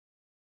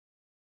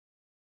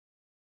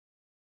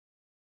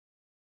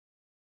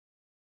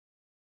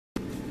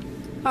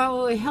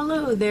Oh,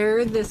 hello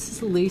there. This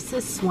is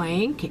Lisa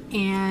Swank,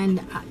 and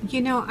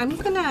I'm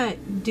gonna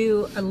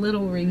do a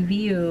little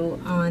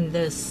review on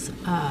this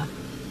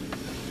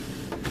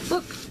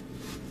book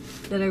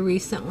that I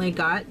recently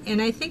got,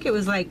 and I think it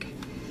was like,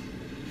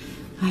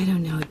 I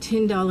don't know,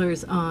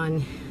 $10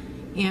 on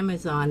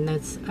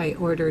Amazon. I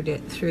ordered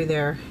it through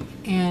there,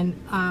 and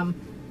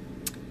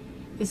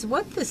is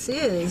what this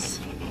is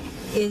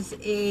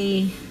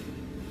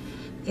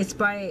it's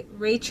by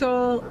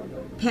Rachel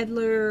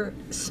Pedler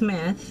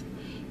Smith,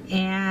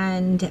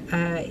 and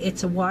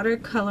it's a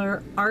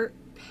watercolor art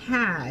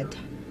pad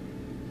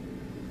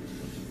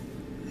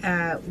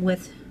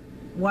with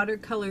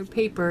watercolor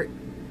paper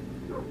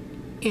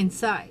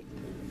inside.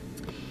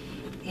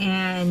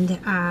 And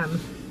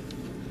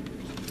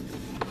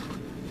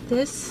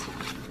this,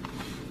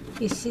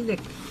 you see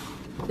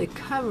the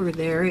cover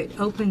there, it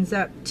opens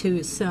up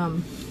to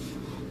some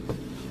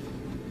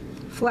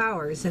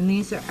flowers, and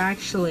these are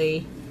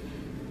actually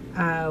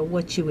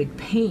what you would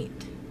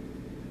paint,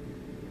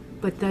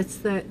 but that's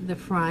the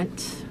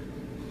front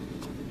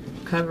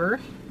cover,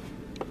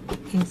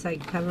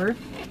 inside cover,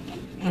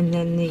 and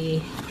then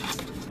the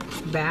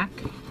back.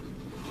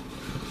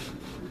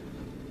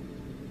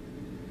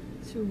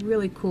 It's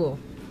really cool.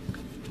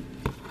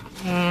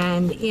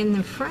 And in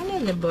the front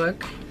of the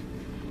book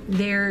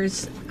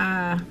there's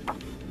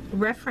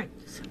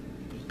reference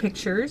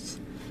pictures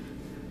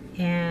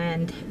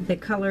and the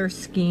color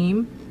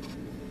scheme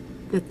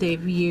that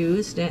they've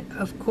used. And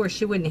of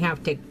course you wouldn't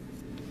have to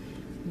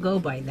go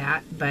by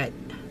that, but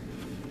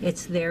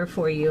it's there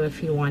for you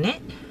if you want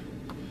it.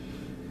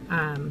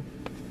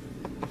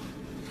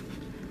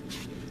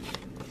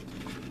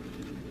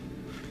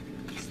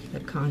 The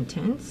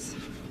contents.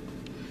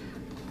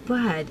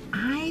 But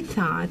I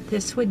thought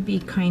this would be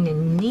kind of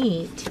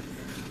neat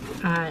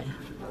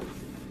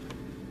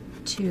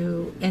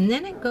and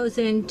then it goes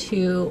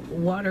into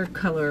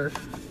watercolor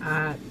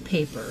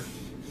paper,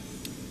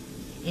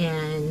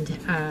 and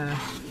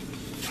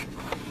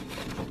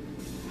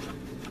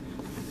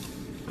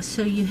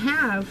so you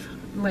have,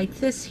 like,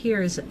 this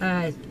here is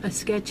a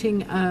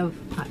sketching of,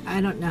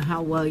 I don't know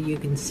how well you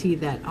can see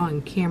that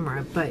on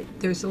camera, but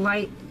there's a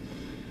light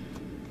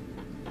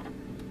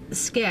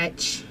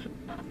sketch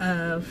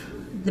of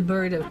the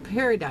bird of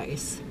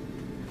paradise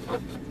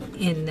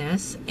in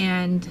this,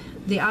 and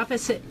the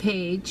opposite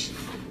page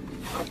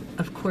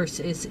of course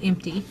is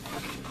empty.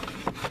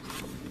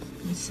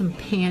 There's some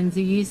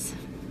pansies,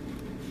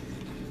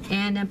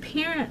 and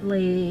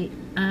apparently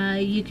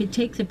you could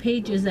take the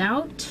pages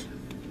out.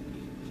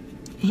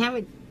 I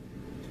haven't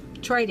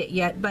tried it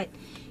yet, but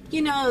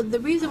you know, the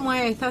reason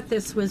why I thought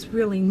this was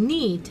really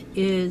neat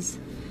is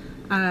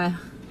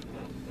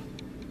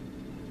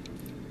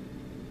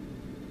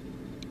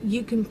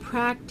you can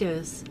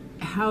practice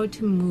how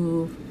to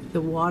move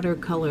the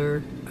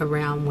watercolor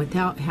around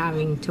without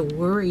having to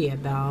worry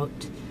about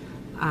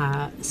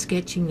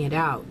sketching it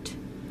out.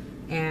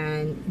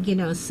 And you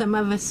know, some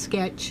of us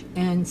sketch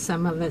and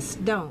some of us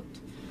don't.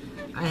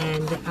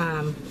 And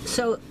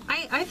so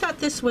I thought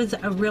this was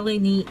a really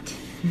neat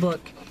book.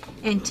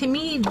 And to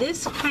me,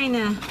 this kind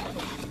of,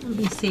 let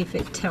me see if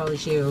it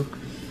tells you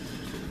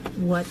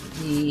what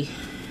the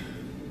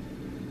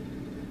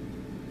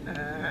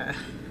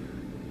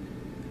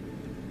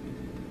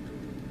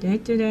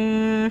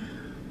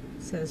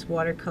says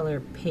watercolor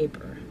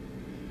paper.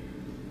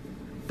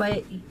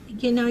 But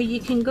you know, you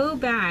can go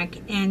back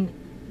and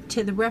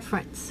to the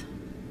reference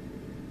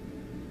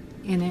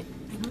in it.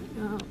 I don't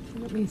know,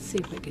 let me see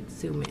if I could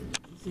zoom in.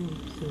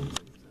 Zoom.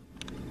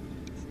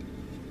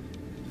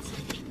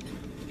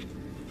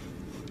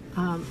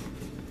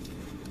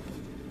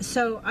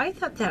 So I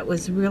thought that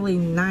was really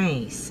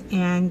nice.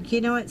 And you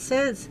know, it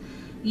says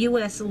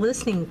US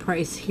listing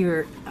price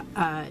here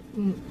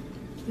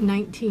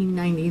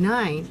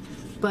 $19.99,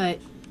 but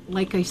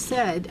like I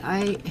said,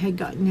 I had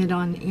gotten it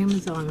on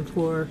Amazon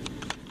for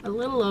a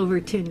little over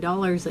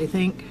 $10, I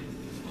think,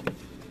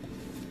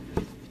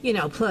 you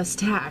know, plus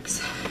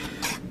tax.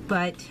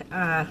 But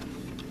I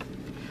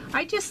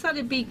just thought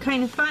it'd be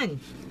kind of fun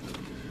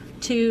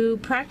to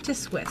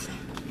practice with,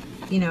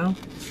 you know,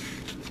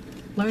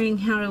 learning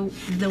how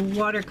the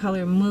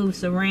watercolor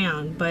moves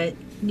around. But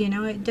you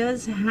know, it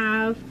does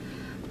have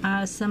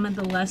some of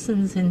the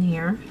lessons in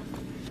here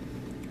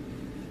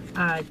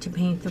to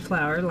paint the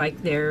flower.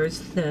 Like there's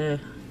the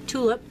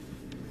tulip.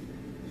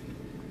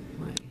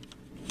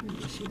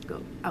 I should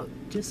go out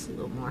just a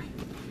little more.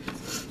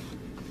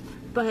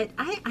 But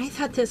I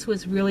thought this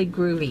was really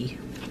groovy,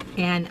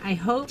 and I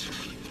hope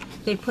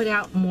they put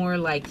out more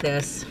like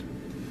this,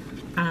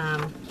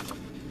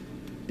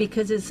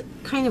 because it's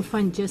kind of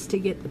fun just to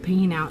get the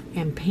paint out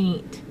and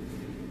paint,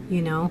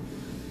 you know,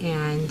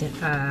 and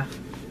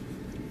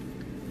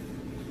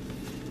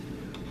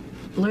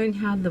learn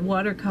how the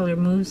watercolor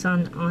moves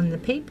on the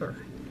paper.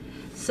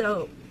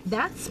 So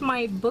that's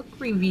my book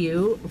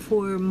review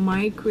for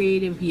my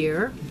creative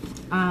year.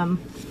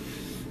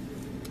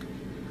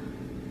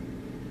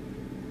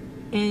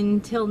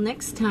 Until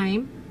next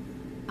time,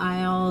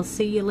 I'll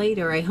see you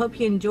later. I hope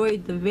you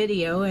enjoyed the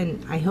video,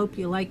 and I hope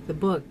you like the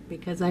book,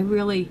 because I'm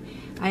going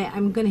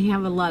to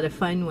have a lot of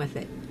fun with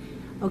it.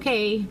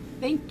 Okay,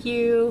 thank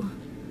you.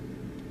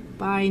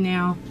 Bye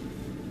now.